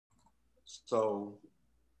So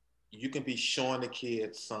you can be showing the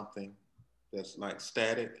kids something that's like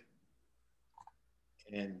static,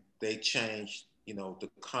 and they change, the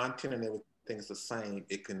content and everything's the same.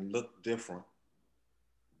 It can look different.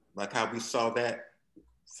 Like how we saw that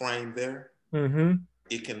frame there, Mm-hmm.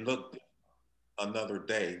 it can look another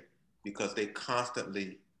day because they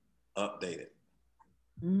constantly update it.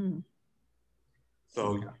 Mm.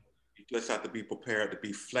 So Yeah. you just have to be prepared to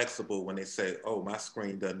be flexible when they say, "Oh, my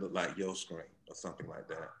screen doesn't look like your screen" or something like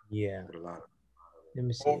that. Yeah. With a lot of Let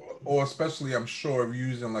me see. or especially I'm sure if you're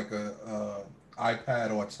using like a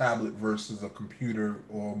iPad or a tablet versus a computer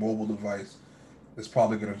or a mobile device, it's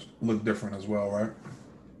probably gonna look different as well, right?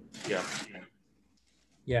 yeah,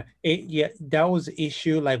 Yeah. Yeah, that was the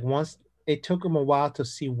issue. Like once it took them a while to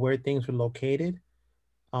see where things were located.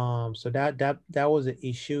 So that was an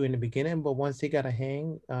issue in the beginning, but once they got a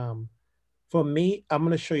hang, for me, I'm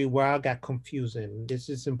gonna show you where I got confusing. This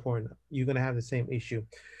is important. You're gonna have the same issue.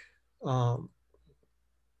 Um,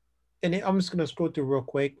 and then I'm just gonna scroll through real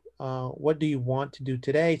quick. What do you want to do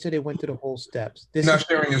today? So they went through the whole steps. You're This is not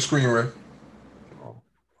sharing your screen, Ray. oh,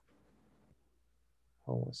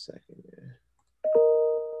 hold on a second there.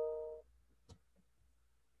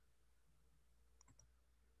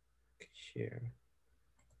 Share.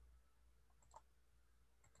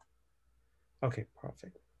 Okay,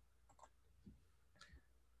 perfect.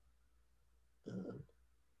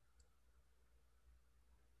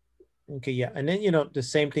 Okay, yeah, and then the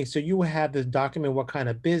same thing. So you will have this document, what kind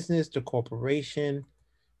of business, the corporation.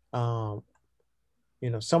 Um,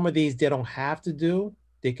 some of these they don't have to do.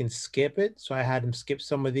 They can skip it. So I had them skip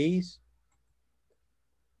some of these.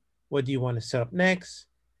 What do you want to set up next?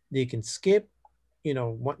 They can skip.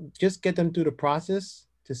 Just get them through the process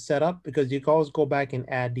to set up because you can always go back and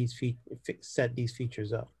add these set these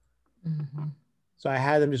features up. Mhm. So I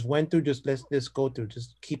had them just went through. Just let's go through.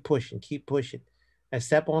 Just keep pushing, keep pushing.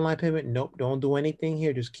 Accept online payment. Nope, don't do anything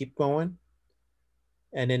here. Just keep going.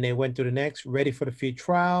 And then they went to the next, ready for the free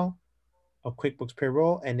trial of QuickBooks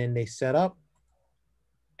Payroll, and then they set up,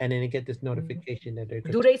 and then they get this Mhm. notification that they're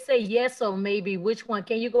good. Do they say yes or maybe which one?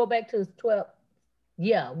 Can you go back to 12?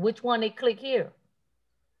 Yeah, which one they click here?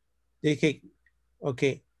 They can,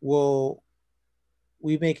 okay, well,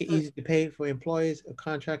 we make it Uh, easy to pay for employees, a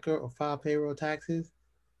contractor, or file payroll taxes.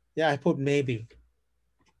 Yeah, I put maybe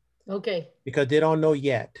Okay, because they don't know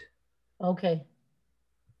yet. okay.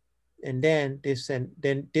 And then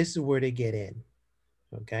then this is where they get in.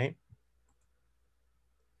 Okay.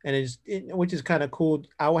 And which is kind of cool.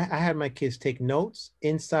 I had my kids take notes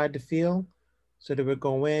inside the field so they would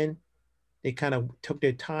go in. They kind of took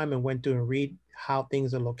their time and went through and read how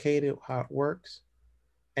things are located, how it works.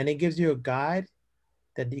 And it gives you a guide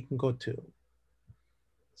that you can go to.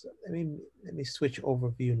 So let me switch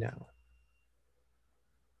overview now.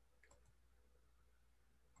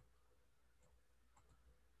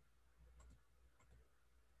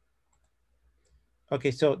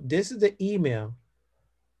 Okay, so this is the email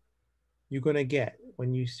you're gonna get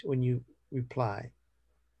when you reply.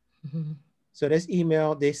 Mhm. So this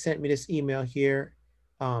email, they sent me this email here,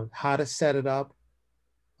 how to set it up.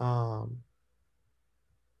 Um,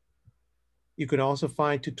 you can also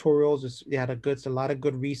find tutorials. They had a lot of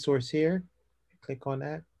good resource here. Click on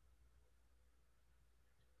that.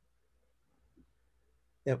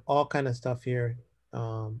 They have all kind of stuff here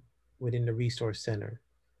um, within the resource center.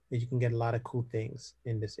 And you can get a lot of cool things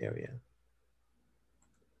in this area.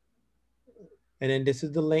 And then this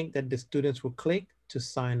is the link that the students will click to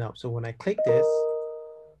sign up. So when I click this,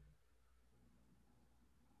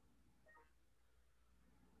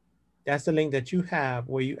 that's the link that you have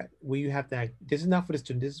where you have to this is not for the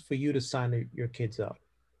student, this is for you to sign your kids up.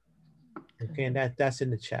 Okay, and that's in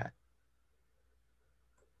the chat.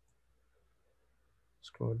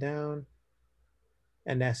 Scroll down,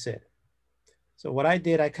 and that's it. So what I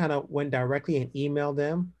did, I kind of went directly and emailed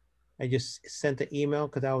them. I just sent the email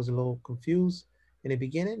because I was a little confused in the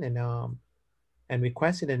beginning, and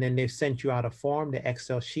requested, and then they sent you out a form, the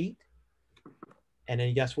Excel sheet, and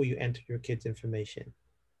then that's where you enter your kids' information.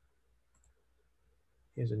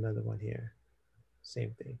 Here's another one here,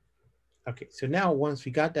 same thing. Okay, so now once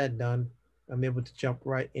we got that done, I'm able to jump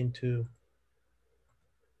right into,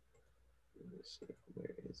 let's see,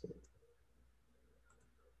 where is it?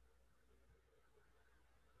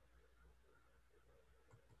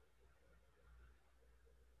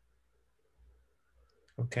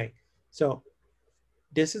 Okay, so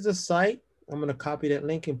this is a site. I'm gonna copy that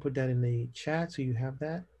link and put that in the chat so you have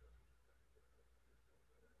that.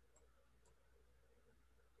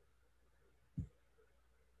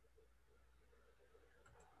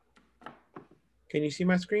 Can you see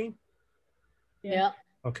my screen? Yeah.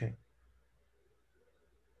 Okay.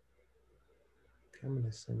 Okay, I'm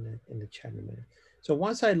gonna send that in the chat in a minute. So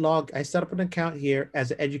once I set up an account here as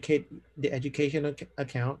the education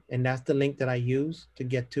account, and that's the link that I use to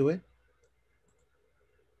get to it.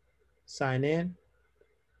 Sign in.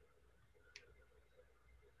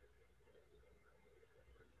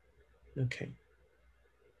 Okay.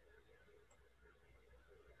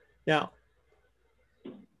 Now,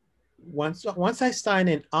 once I sign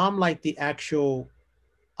in, I'm like the actual,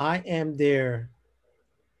 I am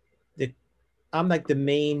I'm like the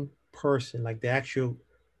main person, like the actual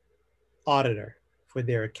auditor for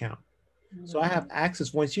their account. So I have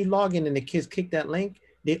access. Once you log in and the kids click that link,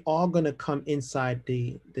 they all gonna come inside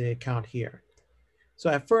the account here. So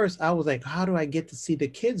at first I was like, how do I get to see the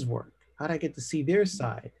kids work? How do I get to see their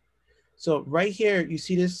side? So right here, you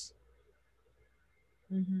see this?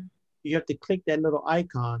 You have to click that little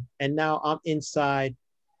icon, and now I'm inside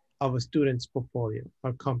of a student's portfolio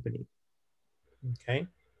or company. Okay.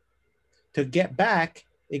 To get back,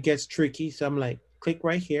 it gets tricky. So I'm like, click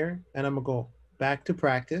right here, and I'm gonna go back to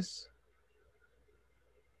practice.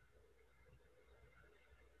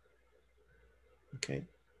 Okay.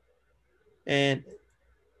 And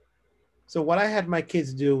so what I had my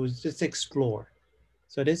kids do was just explore.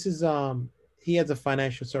 So this is, he has a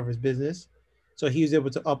financial service business. So he was able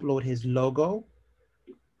to upload his logo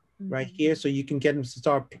right here. So you can get them to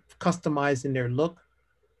start customizing their look.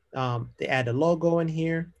 They add a logo in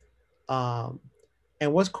here. And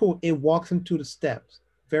what's cool, it walks them through the steps.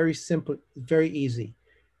 Very simple, very easy.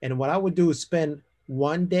 And what I would do is spend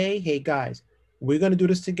one day, hey guys, we're gonna do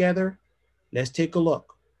this together. Let's take a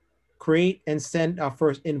look. Create and send our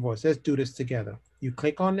first invoice. Let's do this together. You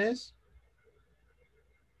click on this.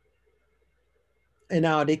 And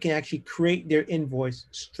now they can actually create their invoice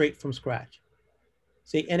straight from scratch.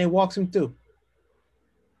 See, and it walks them through.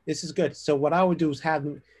 This is good. So what I would do is have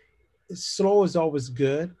them, slow is always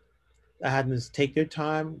good. I had them take their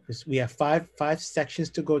time. We have five sections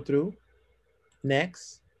to go through.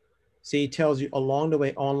 Next, see, it tells you along the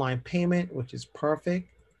way online payment, which is perfect.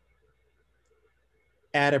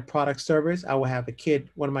 Add a product service. I will have a kid,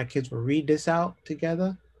 one of my kids will read this out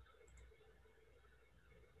together.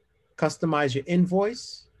 Customize your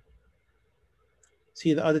invoice.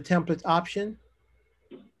 See the other templates option.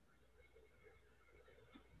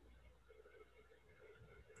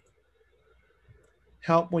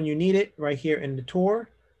 Help when you need it right here in the tour.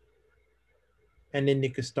 And then they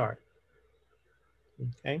could start.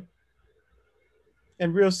 Okay.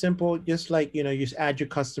 And real simple, just like, you know, you just add your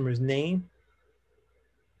customer's name.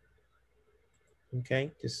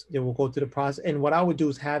 Okay. Just, they will go through the process. And what I would do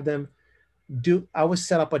is have them I would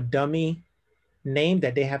set up a dummy name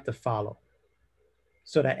that they have to follow.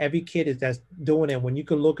 So that every kid is that's doing it. When you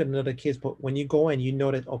can look at another kid's, but when you go in, you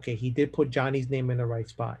know that, okay, he did put Johnny's name in the right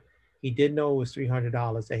spot. He did know it was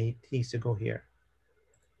 $300 that he needs to go here.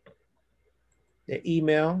 Their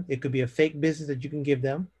email, it could be a fake business that you can give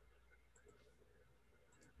them.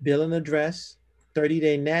 Bill and address,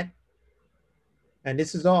 30-day net. And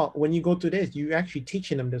this is all, when you go through this, you're actually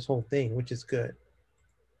teaching them this whole thing, which is good.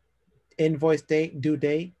 Invoice date, due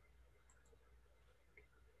date.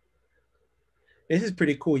 This is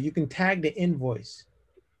pretty cool. You can tag the invoice,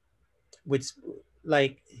 which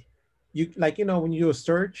like, you know, when you do a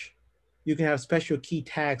search, you can have special key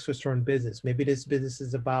tags for certain business. Maybe this business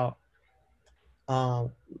is about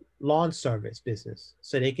lawn service business.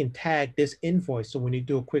 So they can tag this invoice. So when you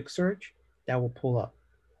do a quick search, that will pull up.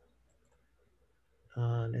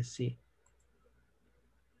 Let's see.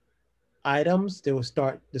 Items, they will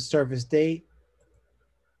start the service date.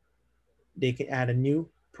 They can add a new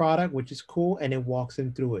product, which is cool, and it walks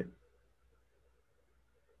them through it.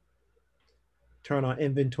 Turn on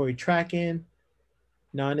inventory tracking,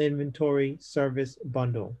 non-inventory service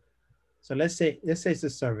bundle. So let's say it's a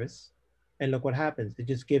service, and look what happens. It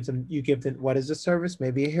just gives them, you give them, what is the service?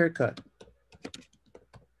 Maybe a haircut.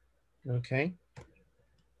 Okay.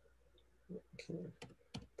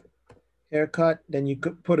 Haircut, then you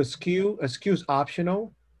could put a SKU. A SKU is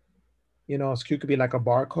optional. You know, a SKU could be like a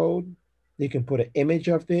barcode. You can put an image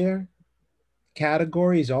up there.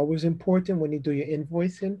 Category is always important when you do your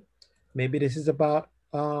invoicing. Maybe this is about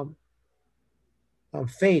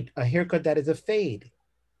fade, a haircut that is a fade.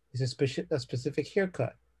 It's a specific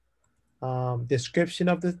haircut. Description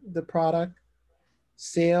of the product,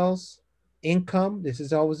 sales, income. This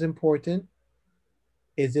is always important.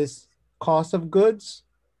 Is this cost of goods,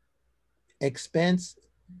 expense?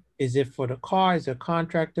 Is it for the car? Is it a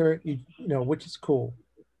contractor? You know, which is cool.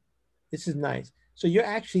 This is nice. So you're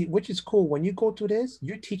actually, which is cool, when you go through this,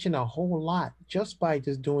 you're teaching a whole lot just by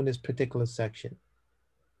just doing this particular section.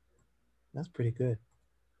 That's pretty good.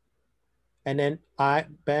 And then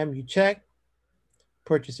bam, you check.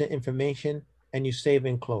 purchasing information, and you save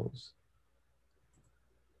and close.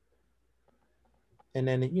 And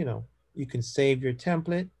then, you know, you can save your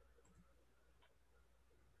template.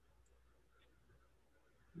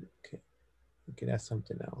 Okay, okay, that's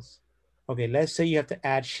something else. Okay, let's say you have to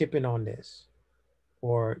add shipping on this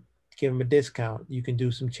or give them a discount. You can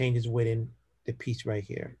do some changes within the piece right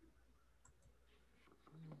here.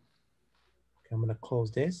 Okay, I'm gonna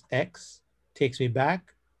close this. X takes me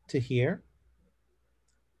back to here.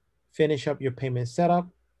 Finish up your payment setup,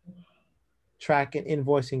 track and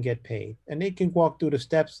invoice and get paid. And they can walk through the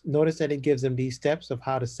steps. Notice that it gives them these steps of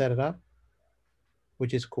how to set it up,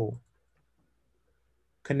 which is cool.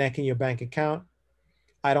 Connecting your bank account.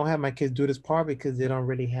 I don't have my kids do this part because they don't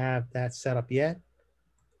really have that set up yet.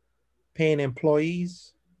 Paying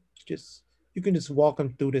employees, just you can just walk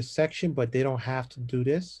them through this section, but they don't have to do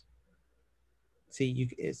this. See,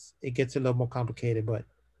 it gets a little more complicated, but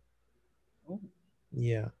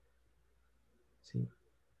yeah. See,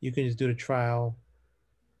 you can just do the trial,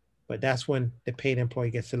 but that's when the paid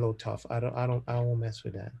employee gets a little tough. I won't mess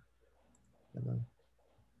with that.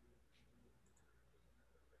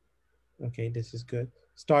 Okay, this is good.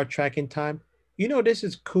 Start tracking time. You know, this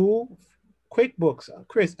is cool. QuickBooks,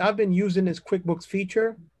 Chris, I've been using this QuickBooks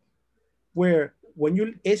feature where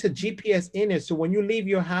when it's a GPS in it. So when you leave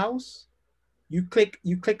your house, you click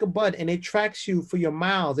a button and it tracks you for your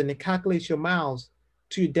miles and it calculates your miles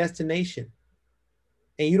to your destination.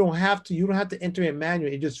 And you don't have to enter it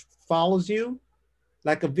manually. It just follows you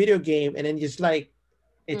like a video game, and then just like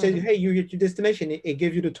it tells you, hey, you're at your destination. It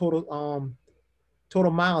gives you the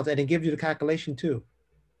total miles, and it gives you the calculation too.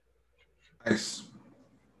 Nice.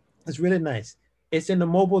 It's really nice. It's in the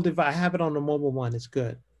mobile device. I have it on the mobile one. It's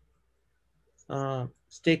good.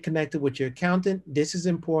 Stay connected with your accountant. This is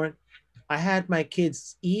important. I had my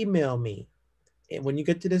kids email me. And when you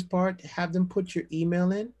get to this part, have them put your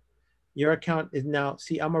email in. Your account is now,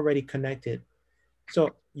 see, I'm already connected. So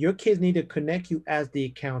your kids need to connect you as the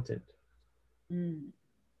accountant. You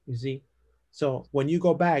see? So when you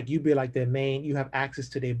go back, you be like their main, you have access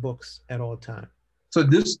to their books at all times. So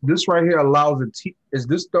this right here allows is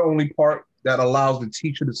this the only part that allows the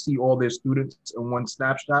teacher to see all their students in one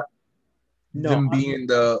snapshot? No, them being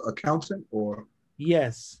the accountant, or?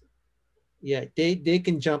 Yes. Yeah, they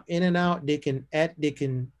can jump in and out, they can edit, they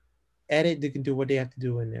can do what they have to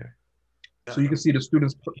do in there. So you can see the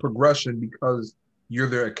students' progression because you're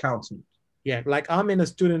their accountant. Yeah, like I'm in a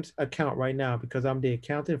student's account right now because I'm the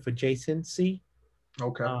accountant for Jason C.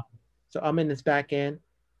 Okay. So I'm in this back end.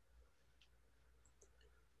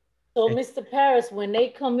 So, Mr. Paris, when they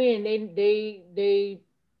come in, they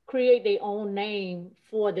create their own name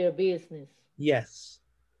for their business. Yes.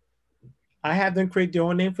 I have them create their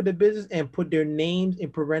own name for the business and put their names in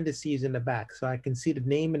parentheses in the back so I can see the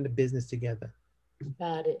name and the business together.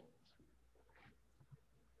 Got it.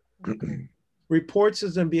 Okay. Reports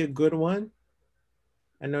is going to be a good one.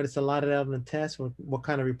 I noticed a lot of that on the test, what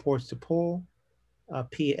kind of reports to pull,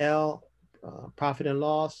 PL, profit and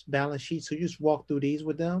loss, balance sheet. So you just walk through these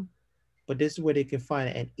with them, but this is where they can find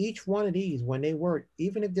it. And each one of these, when they work,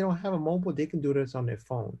 even if they don't have a mobile, they can do this on their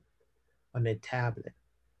phone, on their tablet,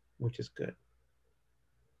 which is good.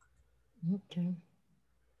 Okay.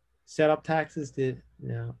 Set up taxes did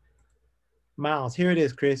no. Miles, here it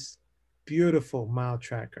is, Chris. Beautiful mile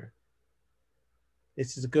tracker.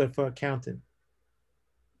 This is good for accounting.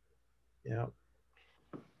 Yeah.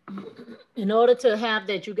 In order to have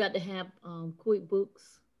that, you got to have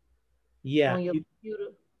QuickBooks. Yeah. On your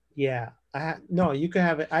computer. Yeah. No, you can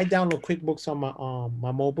have it. I download QuickBooks on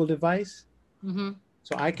my mobile device.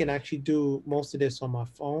 So I can actually do most of this on my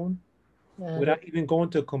phone without even going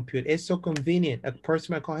to a computer. It's so convenient. A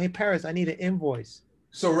person might call, hey, Paris, I need an invoice.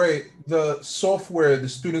 So, Ray, the software, the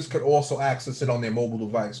students could also access it on their mobile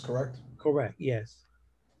device, correct? Correct, yes.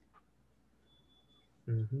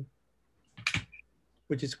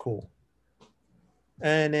 Which is cool.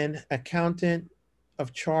 And then accountant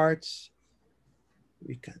of charts.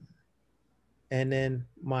 And then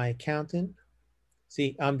my accountant.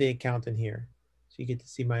 See, I'm the accountant here. So you get to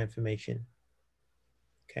see my information.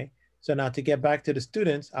 Okay. So now to get back to the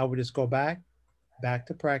students, I would just go back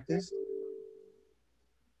to practice.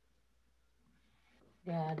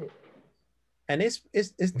 Got it. And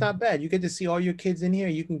it's not bad. You get to see all your kids in here.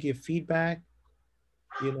 You can give feedback.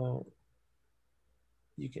 You know,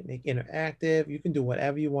 you can make interactive. You can do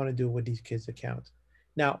whatever you want to do with these kids' accounts.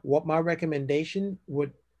 Now, what my recommendation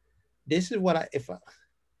would, this is what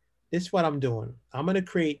I'm doing. I'm going to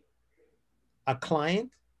create a client.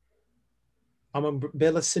 I'm going to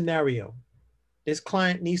build a scenario. This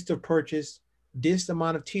client needs to purchase this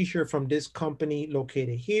amount of t-shirt from this company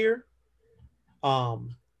located here.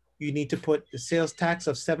 You need to put the sales tax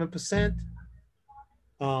of 7%.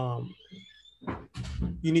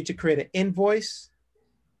 You need to create an invoice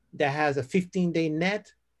that has a 15-day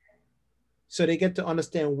net, so they get to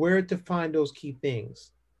understand where to find those key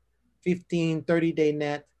things. 15, 30-day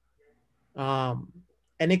net.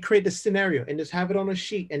 And they create the scenario and just have it on a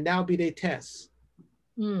sheet, and that'll be their test.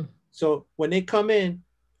 So when they come in,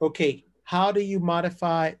 okay, how do you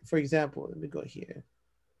modify, for example, let me go here.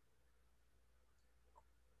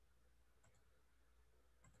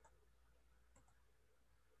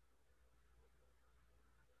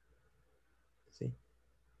 See,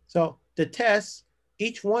 so the tests,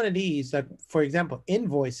 each one of these, like for example,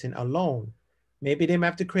 invoicing alone, maybe they might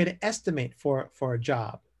have to create an estimate for a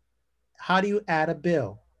job. How do you add a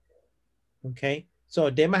bill? Okay, so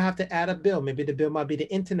they might have to add a bill. Maybe the bill might be the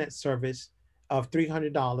internet service of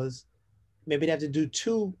 $300. Maybe they have to do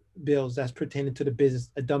 2 bills that's pertaining to the business,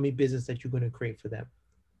 a dummy business that you're going to create for them.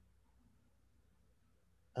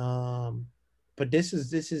 But this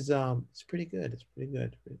is it's pretty good. It's pretty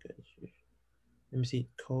good. Pretty good. Let me see.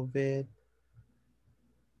 COVID.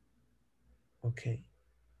 Okay.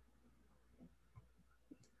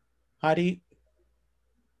 How do you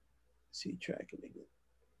see tracking again?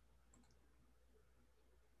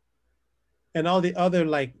 And all the other,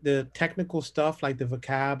 like the technical stuff, like the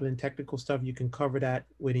vocab and technical stuff, you can cover that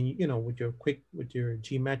within, you know, with your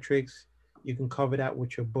geometrics. You can cover that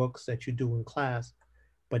with your books that you do in class.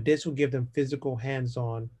 But this will give them physical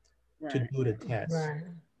hands-on to do the test. Right.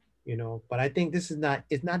 You know, but I think this is not,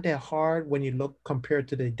 it's not that hard when you look compared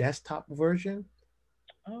to the desktop version.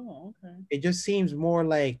 Oh, okay. It just seems more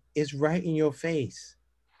like it's right in your face.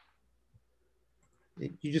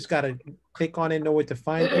 You just got to click on it, know where to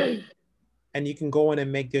find it, and you can go in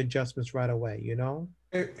and make the adjustments right away, you know?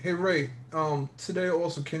 Hey Ray, today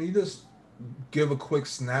also, can you just give a quick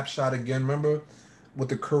snapshot again? Remember with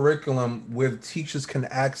the curriculum where teachers can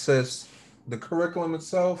access the curriculum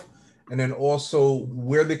itself, and then also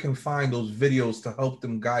where they can find those videos to help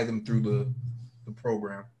them guide them through the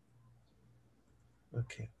program.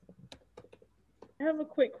 Okay. I have a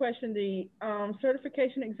quick question. The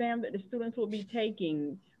certification exam that the students will be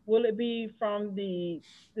taking, will it be from the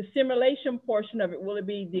simulation portion of it? Will it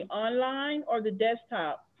be the online or the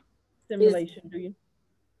desktop simulation? Do you?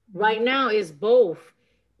 Right now it's both,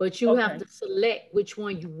 but you Okay. have to select which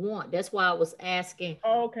one you want. That's why I was asking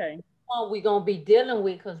Okay. what we gonna be dealing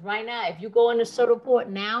with, because right now, if you go into Certiport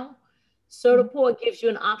now, Certiport gives you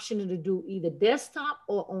an option to do either desktop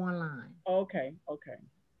or online. Okay. Okay.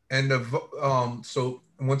 And so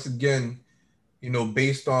once again, you know,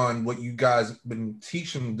 based on what you guys been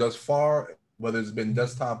teaching thus far, whether it's been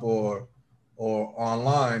desktop or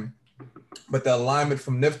online, but the alignment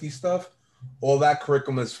from Nifty stuff, all that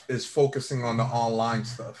curriculum is focusing on the online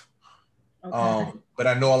stuff. Okay. But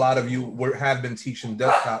I know a lot of you have been teaching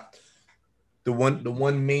desktop. The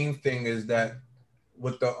one main thing is that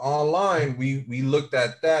with the online, we looked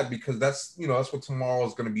at that because that's, you know, that's what tomorrow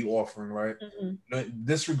is going to be offering, right?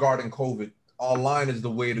 Disregarding COVID, online is the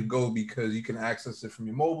way to go because you can access it from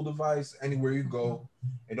your mobile device anywhere you go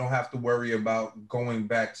and don't have to worry about going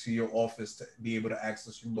back to your office to be able to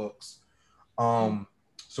access your books.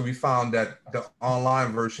 So we found that the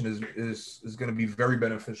online version is going to be very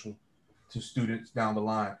beneficial to students down the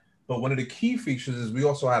line. But one of the key features is we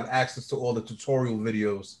also have access to all the tutorial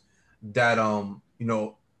videos that you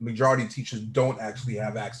know, majority of teachers don't actually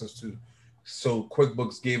have access to. So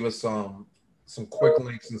QuickBooks gave us some quick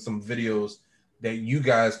links and some videos that you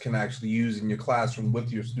guys can actually use in your classroom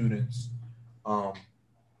with your students.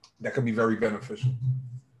 That can be very beneficial.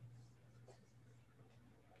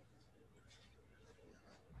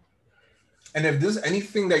 And if there's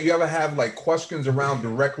anything that you ever have like questions around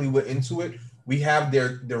directly with Intuit, we have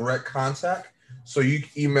their direct contact. So you can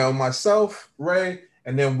email myself, Ray,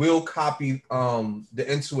 and then we'll copy the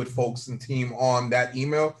Intuit folks and team on that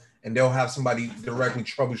email, and they'll have somebody directly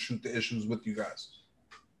troubleshoot the issues with you guys.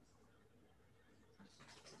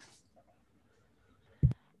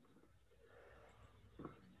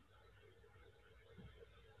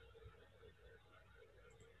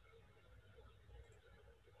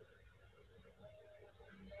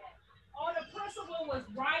 Oh, the principal was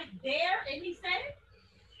right there, and he said it.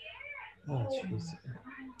 Oh, Jesus.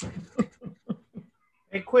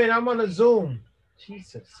 Hey, Quinn, I'm on a Zoom.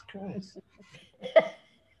 Jesus Christ.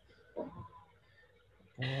 Oh,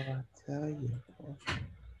 I tell you.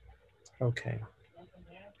 Okay.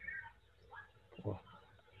 Cool. All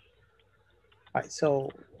right,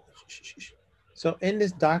 so in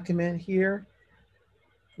this document here,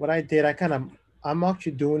 what I did, I'm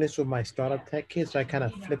actually doing this with my startup tech kids. So I kind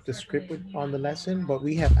of flipped the script on the lesson, but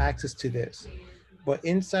we have access to this. but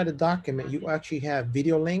inside the document, you actually have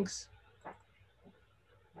video links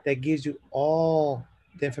that gives you all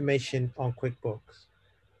the information on QuickBooks.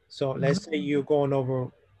 So let's say you're going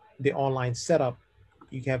over the online setup,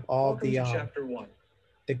 you have all the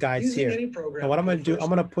guides here. And what I'm gonna do, I'm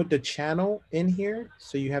gonna put the channel in here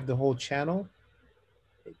so you have the whole channel.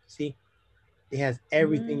 See, it has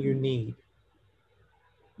everything you need.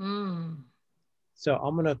 So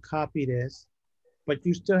I'm gonna copy this, but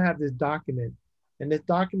you still have this document. And this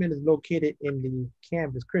document is located in the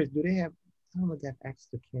Canvas. Chris, do they have, I don't know if they have access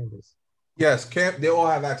to Canvas. Yes, they all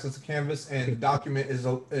have access to Canvas, and the document is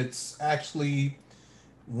it's actually,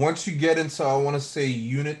 once you get into, I want to say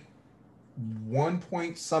unit 1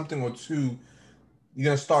 point something or 2, you're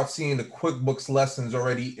gonna start seeing the QuickBooks lessons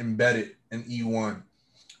already embedded in E1.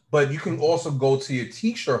 But you can also go to your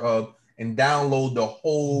teacher hub and download the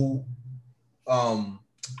whole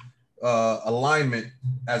alignment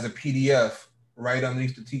as a PDF right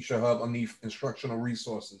underneath the teacher hub, underneath instructional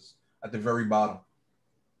resources at the very bottom.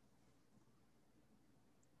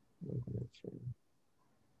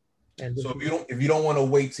 And so if you don't want to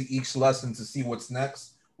wait to each lesson to see what's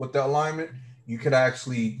next with the alignment, you could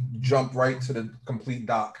actually jump right to the complete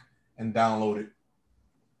doc and download it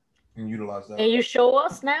and utilize that. Can you show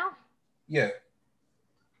us now? Yeah.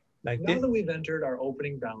 Like now that we've entered our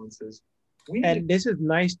opening balances, and this is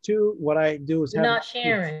nice too. What I do is you're not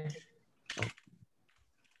sharing.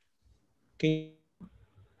 Can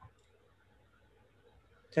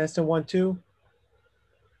testing 1 2.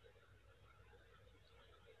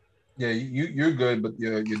 Yeah, you're good, but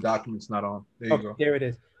your document's not on. There you go. There it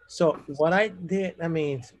is. So what I did, I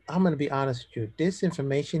mean, I'm gonna be honest with you. This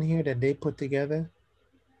information here that they put together,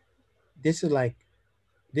 this is like,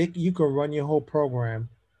 you can run your whole program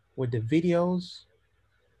with the videos.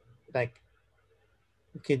 Like,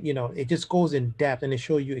 it just goes in depth and it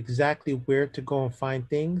shows you exactly where to go and find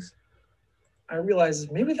things. I realize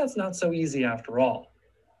maybe that's not so easy after all.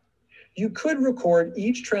 You could record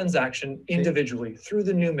each transaction individually through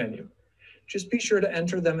the new menu. Just be sure to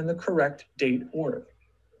enter them in the correct date order.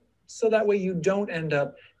 So that way you don't end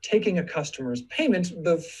up taking a customer's payment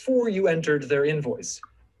before you entered their invoice.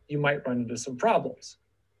 You might run into some problems.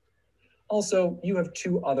 Also, you have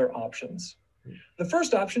 2 other options. The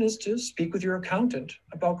first option is to speak with your accountant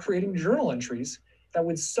about creating journal entries that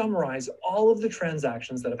would summarize all of the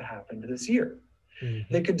transactions that have happened this year.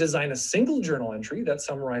 They could design a single journal entry that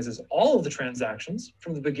summarizes all of the transactions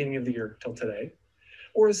from the beginning of the year till today,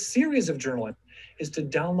 or a series of journal entries is to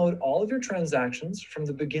download all of your transactions from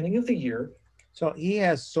the beginning of the year. So he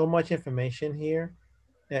has so much information here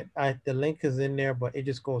that the link is in there, but it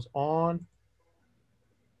just goes on.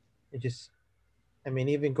 It just, I mean,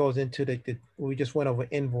 even goes into we just went over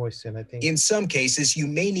invoicing, I think. In some cases, you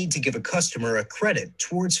may need to give a customer a credit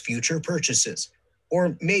towards future purchases.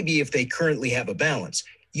 Or maybe if they currently have a balance,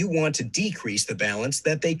 you want to decrease the balance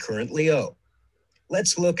that they currently owe.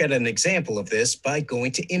 Let's look at an example of this by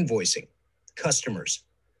going to Invoicing, Customers.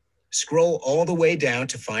 Scroll all the way down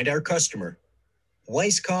to find our customer,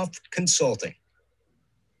 Weisskopf Consulting.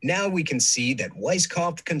 Now we can see that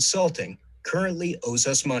Weisskopf Consulting currently owes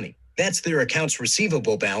us money. That's their accounts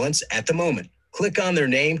receivable balance at the moment. Click on their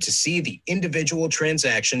name to see the individual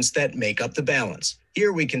transactions that make up the balance.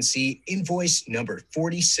 Here we can see invoice number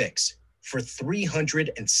 46 for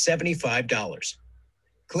 $375.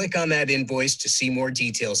 Click on that invoice to see more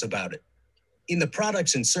details about it. In the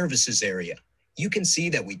products and services area, you can see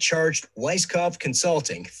that we charged Weisskopf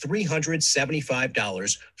Consulting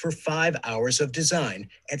 $375 for 5 hours of design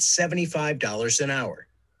at $75 an hour.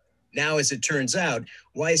 Now, as it turns out,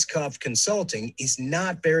 Weisskopf Consulting is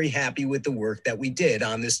not very happy with the work that we did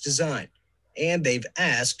on this design, and they've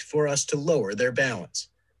asked for us to lower their balance.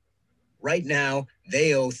 Right now,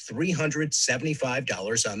 they owe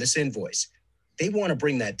 $375 on this invoice. They want to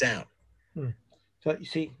bring that down. So you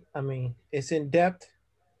see, I mean, it's in depth.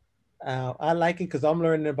 I like it because I'm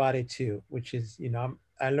learning about it too, which is,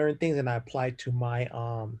 I learn things and I apply to my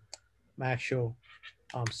my actual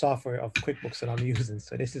software of QuickBooks that I'm using.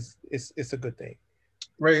 So this is it's a good thing.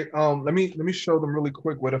 Right. Let me show them really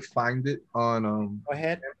quick where to find it on. Go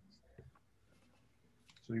ahead.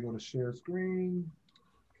 So you go to share screen.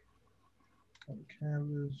 On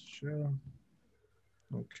Canvas, share.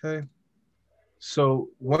 Okay. So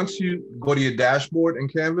once you go to your dashboard in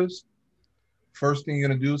Canvas, first thing you're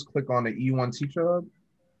gonna do is click on the E1 Teacher Hub.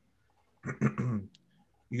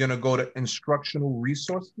 You're gonna go to Instructional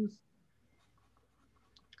Resources.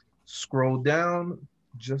 Scroll down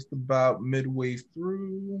just about midway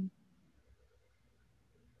through.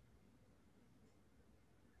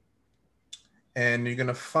 And you're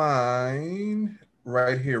gonna find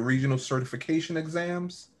right here, regional certification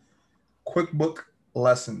exams, QuickBook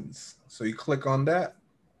lessons. So you click on that,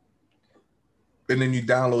 and then you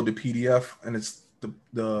download the PDF, and it's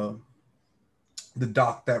the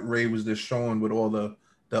doc that Ray was just showing with all the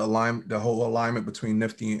whole alignment between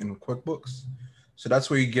Nifty and QuickBooks. So that's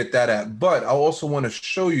where you get that at. But I also want to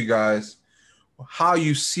show you guys how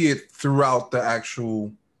you see it throughout the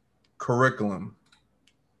actual curriculum.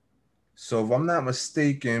 So if I'm not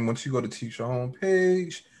mistaken, once you go to teacher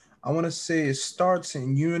homepage, I want to say it starts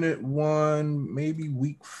in unit 1, maybe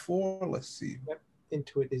week 4. Let's see. Yep.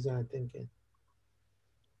 Intuit design thinking.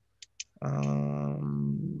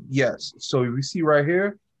 Yes. So if you see right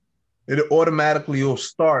here, it automatically will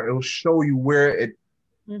start. It'll show you where it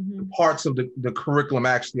parts of the curriculum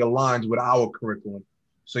actually aligns with our curriculum.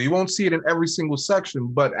 So you won't see it in every single section,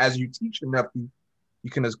 but as you teach in Nifty, you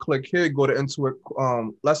can just click here, go to Intuit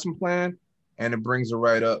lesson plan, and it brings it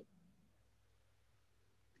right up.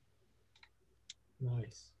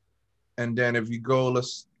 Nice. And then if you go,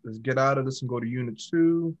 let's get out of this and go to unit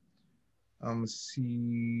 2. Let's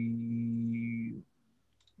see.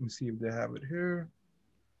 Let me see if they have it here.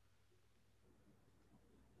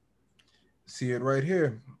 See it right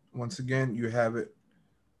here. Once again, you have it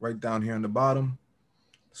right down here on the bottom.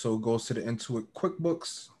 So it goes to the Intuit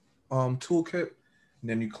QuickBooks toolkit, and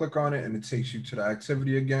then you click on it and it takes you to the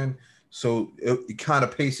activity again. So it kind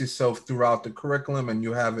of paces itself throughout the curriculum and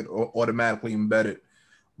you have it automatically embedded.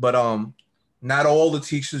 But not all the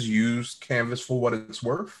teachers use Canvas for what it's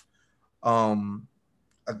worth.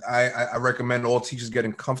 I recommend all teachers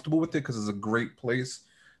getting comfortable with it because it's a great place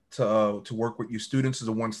to work with your students. It's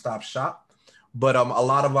a one-stop shop. But a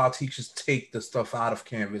lot of our teachers take the stuff out of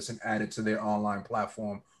Canvas and add it to their online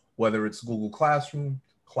platform, whether it's Google Classroom,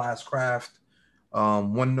 Classcraft,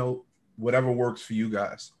 OneNote, whatever works for you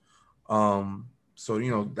guys. So,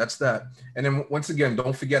 you know, that's that. And then once again,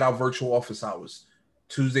 don't forget our virtual office hours,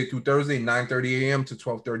 Tuesday through Thursday, 9:30 a.m. to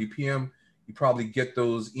 12:30 p.m. You probably get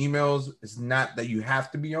those emails. It's not that you have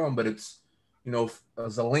to be on, but it's, you know,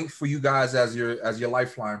 as a link for you guys as your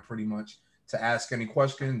lifeline pretty much to ask any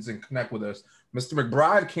questions and connect with us. Mr.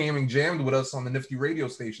 McBride came and jammed with us on the Nifty radio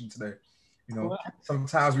station today. You know,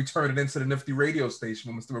 sometimes we turn it into the Nifty radio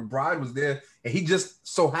station, but Mr. McBride was there and he just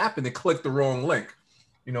so happened to click the wrong link.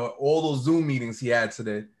 You know, all those Zoom meetings he had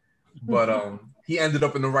today, but he ended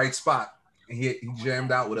up in the right spot and he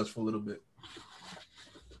jammed out with us for a little bit.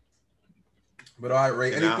 But all right,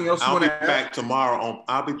 Ray, anything else you want to add? I'll be back tomorrow.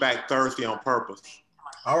 I'll be back Thursday on purpose.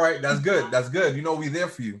 All right, that's good. That's good. You know, we're there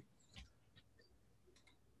for you.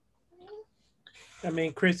 I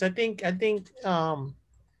mean, Chris, I think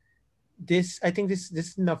this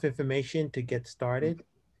is enough information to get started.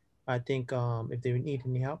 I think if they need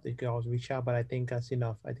any help, they can always reach out. But I think that's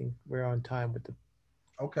enough. I think we're on time with the.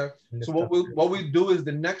 Okay. So what we do is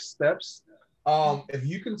the next steps. If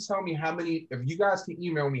you can tell me if you guys can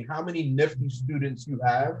email me how many Nifty students you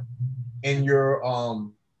have in your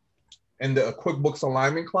in the QuickBooks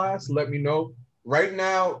alignment class, let me know. Right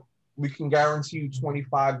now, we can guarantee you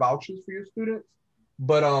 25 vouchers for your students.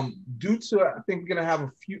 But due to, I think we're gonna have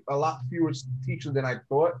a lot fewer teachers than I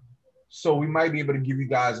thought. So we might be able to give you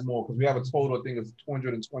guys more because we have a total, I think it's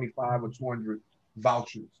 225 or 200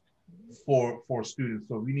 vouchers for students.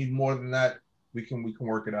 So if we need more than that, we can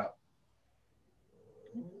work it out.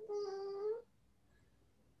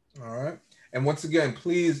 All right. And once again,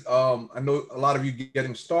 please, I know a lot of you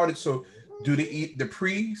getting started, so do the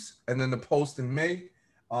pre's and then the post in May,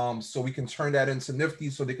 so we can turn that into Nifty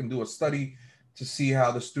so they can do a study to see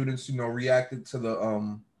how the students, you know, reacted to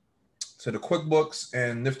the QuickBooks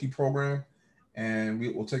and Nifty program, and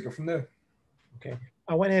we'll take it from there. Okay.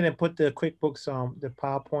 I went ahead and put the QuickBooks, the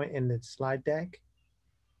PowerPoint in the slide deck,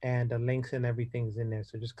 and the links and everything's in there.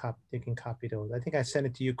 So just they can copy those. I think I sent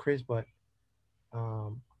it to you, Chris, but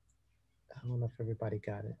I don't know if everybody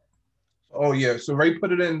got it. Oh yeah. So Ray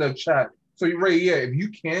put it in the chat. So Ray, yeah, if you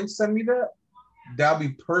can send me that, that'll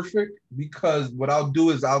be perfect, because what I'll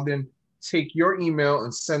do is I'll then take your email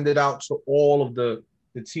and send it out to all of the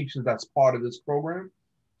teachers that's part of this program.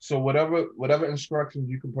 So whatever instructions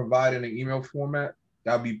you can provide in an email format,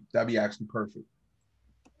 that'd be actually perfect.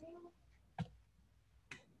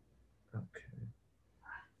 Okay.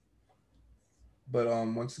 But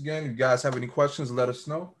once again, if you guys have any questions, let us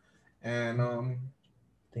know. And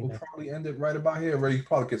we'll probably end it right about here. Ray, you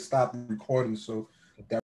probably could stop recording, so that